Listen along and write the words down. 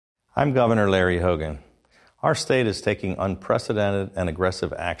I'm Governor Larry Hogan. Our state is taking unprecedented and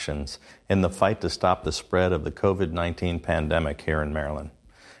aggressive actions in the fight to stop the spread of the COVID-19 pandemic here in Maryland.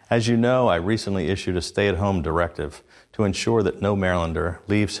 As you know, I recently issued a stay-at-home directive to ensure that no Marylander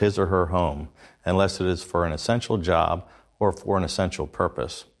leaves his or her home unless it is for an essential job or for an essential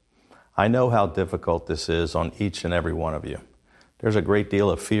purpose. I know how difficult this is on each and every one of you. There's a great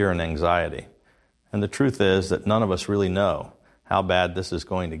deal of fear and anxiety. And the truth is that none of us really know how bad this is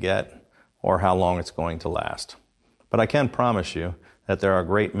going to get or how long it's going to last. But I can promise you that there are a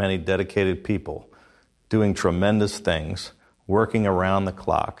great many dedicated people doing tremendous things, working around the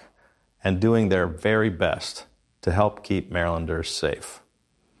clock, and doing their very best to help keep Marylanders safe.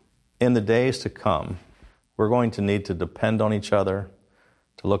 In the days to come, we're going to need to depend on each other,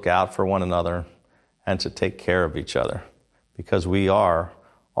 to look out for one another, and to take care of each other, because we are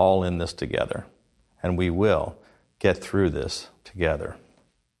all in this together, and we will get through this together.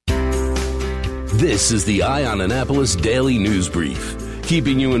 This is the Eye on Annapolis Daily News Brief,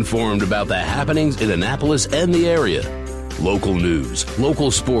 keeping you informed about the happenings in Annapolis and the area. Local news,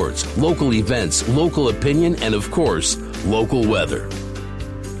 local sports, local events, local opinion, and of course, local weather.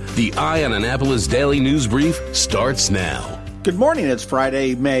 The Eye on Annapolis Daily News Brief starts now. Good morning. It's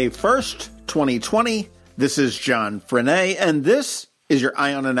Friday, May 1st, 2020. This is John Frenaye, and this is your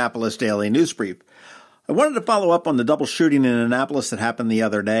Eye on Annapolis Daily News Brief. I wanted to follow up on the double shooting in Annapolis that happened the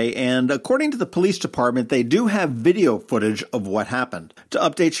other day, and according to the police department, they do have video footage of what happened. To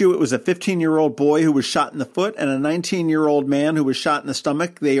update you, it was a 15-year-old boy who was shot in the foot and a 19-year-old man who was shot in the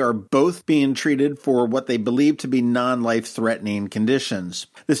stomach. They are both being treated for what they believe to be non-life-threatening conditions.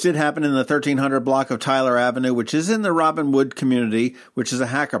 This did happen in the 1300 block of Tyler Avenue, which is in the Robinwood community, which is a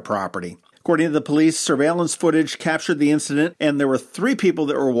HACA property. According to the police, surveillance footage captured the incident, and there were 3 people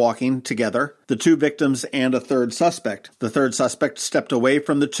that were walking together, the 2 victims and a third suspect. The third suspect stepped away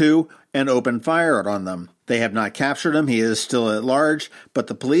from the 2 and opened fire on them. They have not captured him. He is still at large, but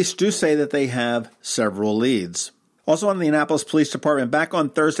the police do say that they have several leads. Also on the Annapolis Police Department, back on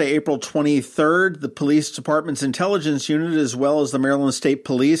Thursday, April 23rd, the police department's intelligence unit, as well as the Maryland State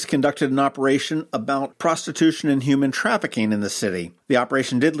Police, conducted an operation about prostitution and human trafficking in the city. The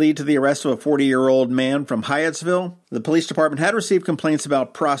operation did lead to the arrest of a 40-year-old man from Hyattsville. The police department had received complaints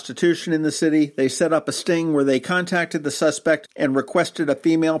about prostitution in the city. They set up a sting where they contacted the suspect and requested a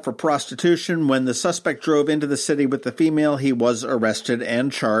female for prostitution. When the suspect drove into the city with the female, he was arrested and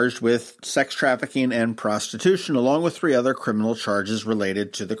charged with sex trafficking and prostitution, along with 3 other criminal charges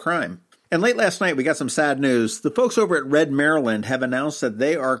related to the crime. And late last night, we got some sad news. The folks over at Red Maryland have announced that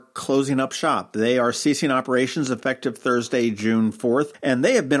they are closing up shop. They are ceasing operations effective Thursday, June 4th, and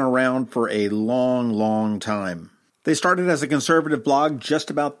they have been around for a long, long time. They started as a conservative blog just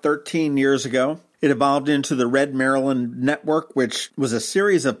about 13 years ago. It evolved into the Red Maryland Network, which was a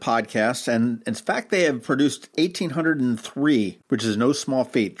series of podcasts, and in fact, they have produced 1,803, which is no small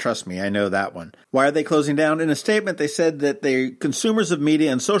feat. Trust me, I know that one. Why are they closing down? In a statement, they said that the consumers of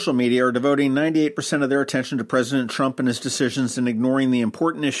media and social media are devoting 98% of their attention to President Trump and his decisions and ignoring the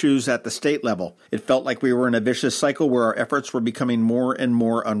important issues at the state level. It felt like we were in a vicious cycle where our efforts were becoming more and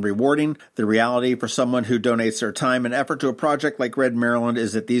more unrewarding. The reality for someone who donates their time and effort to a project like Red Maryland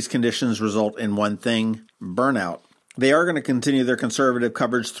is that these conditions result in one thing: burnout. They are going to continue their conservative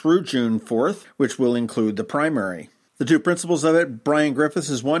coverage through June 4th, which will include the primary. The 2 principals of it, Brian Griffiths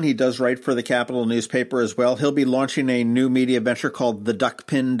is one. He does write for the Capital newspaper as well. He'll be launching a new media venture called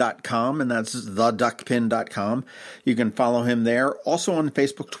theduckpin.com, and that's theduckpin.com. You can follow him there. Also on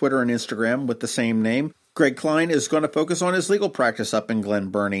Facebook, Twitter, and Instagram with the same name. Greg Klein is going to focus on his legal practice up in Glen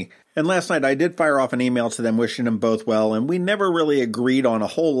Burnie. And last night I did fire off an email to them wishing them both well, and we never really agreed on a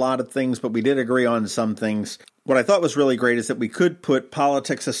whole lot of things, but we did agree on some things. What I thought was really great is that we could put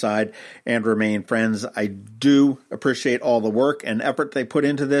politics aside and remain friends. I do appreciate all the work and effort they put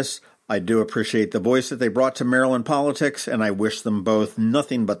into this. I do appreciate the voice that they brought to Maryland politics, and I wish them both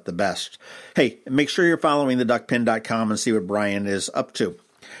nothing but the best. Hey, make sure you're following theduckpin.com and see what Brian is up to.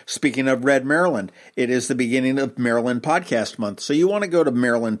 Speaking of Red Maryland, it is the beginning of Maryland Podcast Month. So you want to go to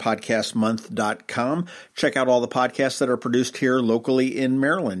marylandpodcastmonth.com. Check out all the podcasts that are produced here locally in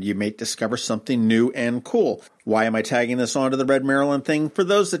Maryland. You may discover something new and cool. Why am I tagging this onto the Red Maryland thing? For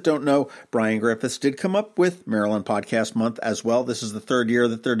those that don't know, Brian Griffiths did come up with Maryland Podcast Month as well. This is the 3rd year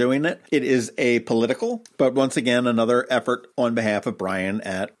that they're doing it. It is apolitical, but once again, another effort on behalf of Brian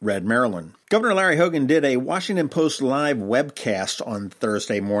at Red Maryland. Governor Larry Hogan did a Washington Post Live webcast on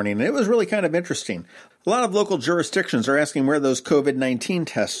Thursday morning, and it was really kind of interesting. A lot of local jurisdictions are asking where those COVID-19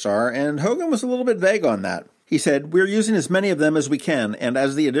 tests are, and Hogan was a little bit vague on that. He said, "We're using as many of them as we can, and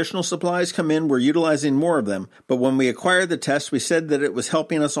as the additional supplies come in, we're utilizing more of them. But when we acquired the test, we said that it was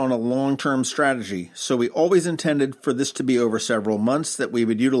helping us on a long-term strategy. So we always intended for this to be over several months that we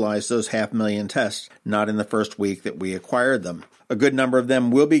would utilize those 500,000 tests, not in the first week that we acquired them." A good number of them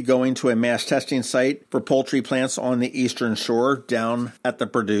will be going to a mass testing site for poultry plants on the Eastern Shore down at the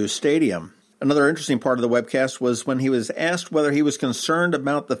Purdue Stadium. Another interesting part of the webcast was when he was asked whether he was concerned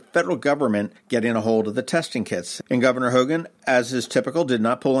about the federal government getting a hold of the testing kits. And Governor Hogan, as is typical, did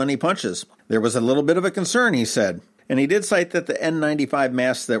not pull any punches. There was a little bit of a concern, he said. And he did cite that the N95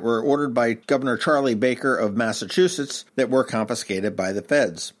 masks that were ordered by Governor Charlie Baker of Massachusetts that were confiscated by the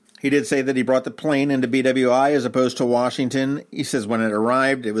feds. He did say that he brought the plane into BWI as opposed to Washington. He says when it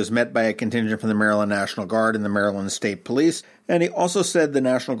arrived, it was met by a contingent from the Maryland National Guard and the Maryland State Police. And he also said the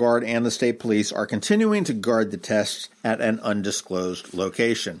National Guard and the State Police are continuing to guard the tests at an undisclosed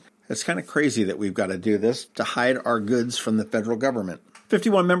location. It's kind of crazy that we've got to do this to hide our goods from the federal government.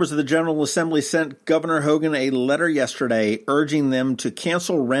 51 members of the General Assembly sent Governor Hogan a letter yesterday urging them to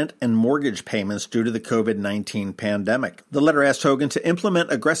cancel rent and mortgage payments due to the COVID-19 pandemic. The letter asked Hogan to implement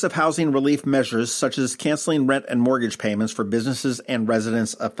aggressive housing relief measures such as canceling rent and mortgage payments for businesses and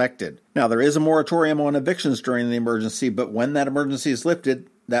residents affected. Now, there is a moratorium on evictions during the emergency, but when that emergency is lifted,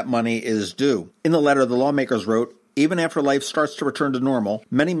 that money is due. In the letter, the lawmakers wrote, "Even after life starts to return to normal,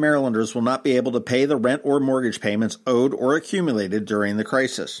 many Marylanders will not be able to pay the rent or mortgage payments owed or accumulated during the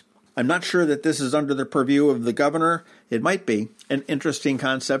crisis." I'm not sure that this is under the purview of the governor. It might be an interesting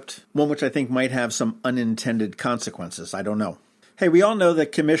concept, one which I think might have some unintended consequences. I don't know. Hey, we all know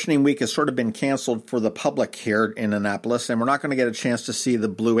that commissioning week has sort of been canceled for the public here in Annapolis, and we're not going to get a chance to see the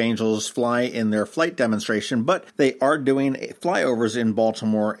Blue Angels fly in their flight demonstration, but they are doing flyovers in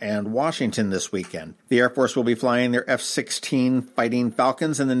Baltimore and Washington this weekend. The Air Force will be flying their F-16 Fighting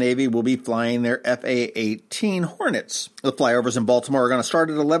Falcons, and the Navy will be flying their FA-18 Hornets. The flyovers in Baltimore are going to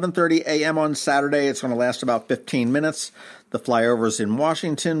start at 11:30 a.m. on Saturday. It's going to last about 15 minutes. The flyovers in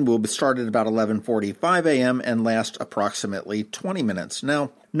Washington will start at about 11:45 a.m. and last approximately 20 minutes.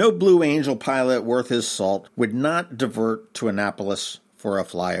 Now, no Blue Angel pilot worth his salt would not divert to Annapolis for a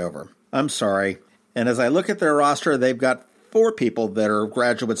flyover. I'm sorry. And as I look at their roster, they've got 4 people that are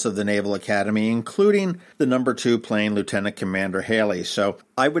graduates of the Naval Academy, including the number 2 plane, Lieutenant Commander Haley. So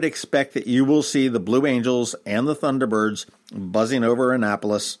I would expect that you will see the Blue Angels and the Thunderbirds buzzing over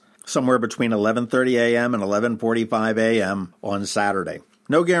Annapolis somewhere between 11:30 a.m. and 11:45 a.m. on Saturday.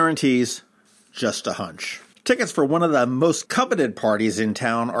 No guarantees, just a hunch. Tickets for one of the most coveted parties in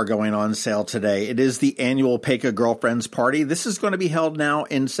town are going on sale today. It is the annual Peka Girlfriends Party. This is going to be held now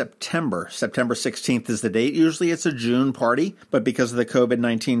in September. September 16th is the date. Usually it's a June party, but because of the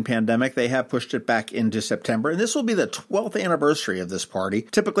COVID-19 pandemic, they have pushed it back into September. And this will be the 12th anniversary of this party.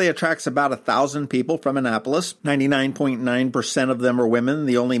 Typically attracts about 1,000 people from Annapolis. 99.9% of them are women.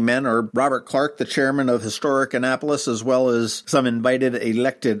 The only men are Robert Clark, the chairman of Historic Annapolis, as well as some invited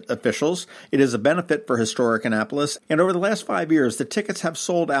elected officials. It is a benefit for Historic Annapolis, and over the last 5 years, the tickets have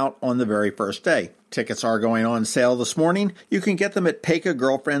sold out on the very first day. Tickets are going on sale this morning. You can get them at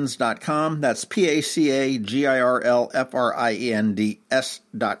PekaGirlfriends.com. That's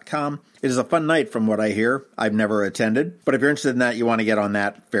PACAGIRLFRIENDS.com. It is a fun night from what I hear. I've never attended, but if you're interested in that, you want to get on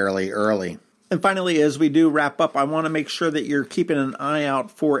that fairly early. And finally, as we do wrap up, I want to make sure that you're keeping an eye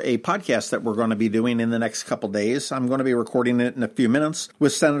out for a podcast that we're going to be doing in the next couple days. I'm going to be recording it in a few minutes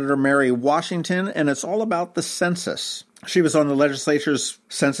with Senator Mary Washington, and it's all about the census. She was on the legislature's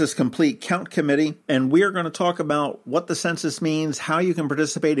Census Complete Count Committee, and we are going to talk about what the census means, how you can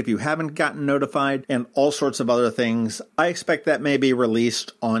participate if you haven't gotten notified, and all sorts of other things. I expect that may be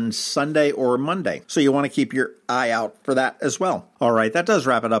released on Sunday or Monday, so you want to keep your eye out for that as well. All right, that does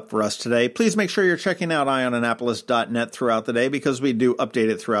wrap it up for us today. Please make sure you're checking out eyeonannapolis.net throughout the day because we do update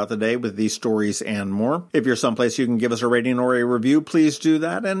it throughout the day with these stories and more. If you're someplace you can give us a rating or a review, please do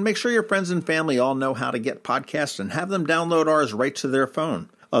that, and make sure your friends and family all know how to get podcasts and have them download ours right to their phone.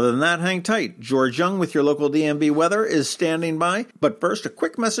 Other than that, hang tight. George Young with your local DMV weather is standing by. But first, a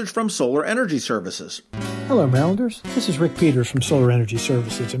quick message from Solar Energy Services. Hello, Marylanders. This is Rick Peters from Solar Energy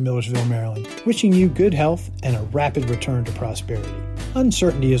Services in Millersville, Maryland, wishing you good health and a rapid return to prosperity.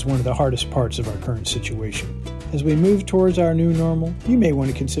 Uncertainty is one of the hardest parts of our current situation. As we move towards our new normal, you may want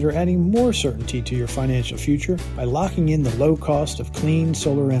to consider adding more certainty to your financial future by locking in the low cost of clean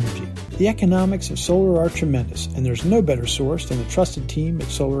solar energy. The economics of solar are tremendous, and there's no better source than the trusted team at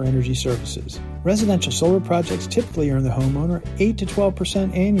Solar Energy Services. Residential solar projects typically earn the homeowner 8 to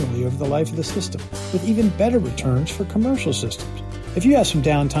 12% annually over the life of the system, with even better returns for commercial systems. If you have some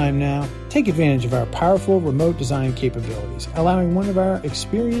downtime now, take advantage of our powerful remote design capabilities, allowing one of our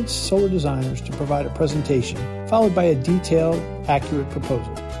experienced solar designers to provide a presentation, followed by a detailed, accurate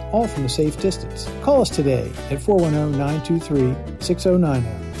proposal, all from a safe distance. Call us today at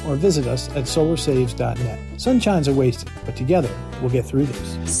 410-923-6090 or visit us at solarsaves.net. Sunshine's a wasted, but together we'll get through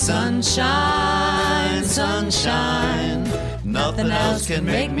this. Sunshine, sunshine, nothing else can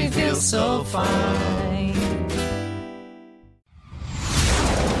make me feel so fine.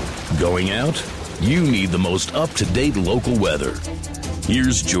 Going out? You need the most up-to-date local weather.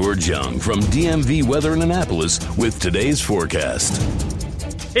 Here's George Young from DMV Weather in Annapolis with today's forecast.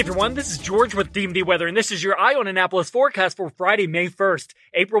 Hey everyone, this is George with DMV Weather, and this is your Eye on Annapolis forecast for Friday, May 1st.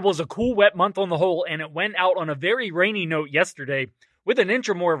 April was a cool, wet month on the whole, and it went out on a very rainy note yesterday, with an inch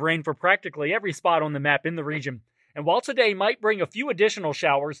or more of rain for practically every spot on the map in the region. And while today might bring a few additional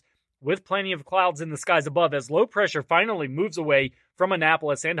showers, with plenty of clouds in the skies above as low pressure finally moves away from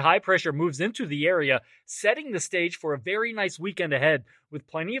Annapolis and high pressure moves into the area, setting the stage for a very nice weekend ahead with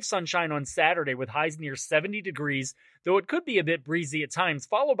plenty of sunshine on Saturday with highs near 70 degrees, though it could be a bit breezy at times,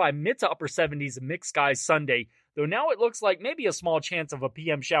 followed by mid to upper 70s and mixed skies Sunday, though now it looks like maybe a small chance of a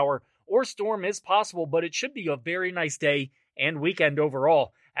PM shower or storm is possible, but it should be a very nice day and weekend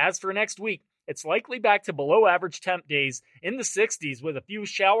overall. As for next week, it's likely back to below average temp days in the 60s with a few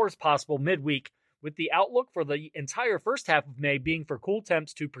showers possible midweek, with the outlook for the entire first half of May being for cool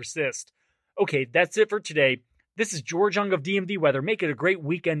temps to persist. Okay, that's it for today. This is George Young of DMV Weather. Make it a great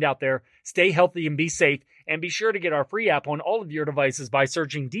weekend out there. Stay healthy and be safe. And be sure to get our free app on all of your devices by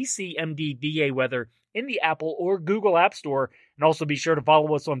searching DCMDVA Weather in the Apple or Google App Store. And also be sure to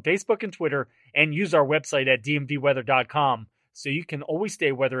follow us on Facebook and Twitter and use our website at dmvweather.com. so you can always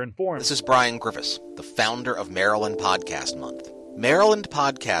stay weather informed. This is Brian Griffiths, the founder of Maryland Podcast Month. Maryland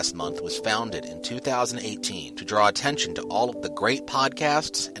Podcast Month was founded in 2018 to draw attention to all of the great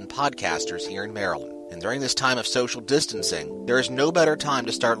podcasts and podcasters here in Maryland. And during this time of social distancing, there is no better time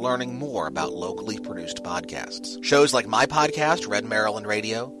to start learning more about locally produced podcasts. Shows like my podcast, Red Maryland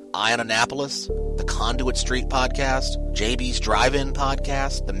Radio, Eye on Annapolis, the Conduit Street Podcast, JB's Drive-In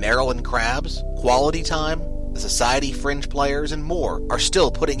Podcast, the Maryland Crabs, Quality Time, the Society Fringe Players, and more are still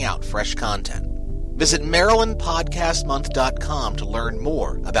putting out fresh content. Visit MarylandPodcastMonth.com to learn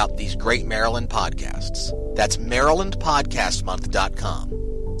more about these great Maryland podcasts. That's MarylandPodcastMonth.com.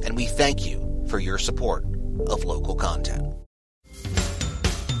 And we thank you for your support of local content.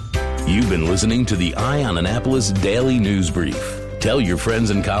 You've been listening to the Eye on Annapolis Daily News Brief. Tell your friends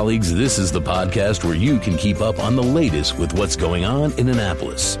and colleagues this is the podcast where you can keep up on the latest with what's going on in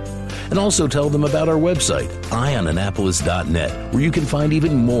Annapolis. And also tell them about our website, eyeonannapolis.net, where you can find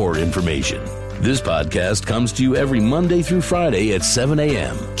even more information. This podcast comes to you every Monday through Friday at 7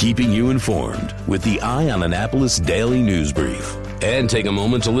 a.m., keeping you informed with the Eye on Annapolis Daily News Brief. And take a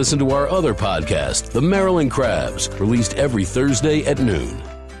moment to listen to our other podcast, The Maryland Crabs, released every Thursday at noon.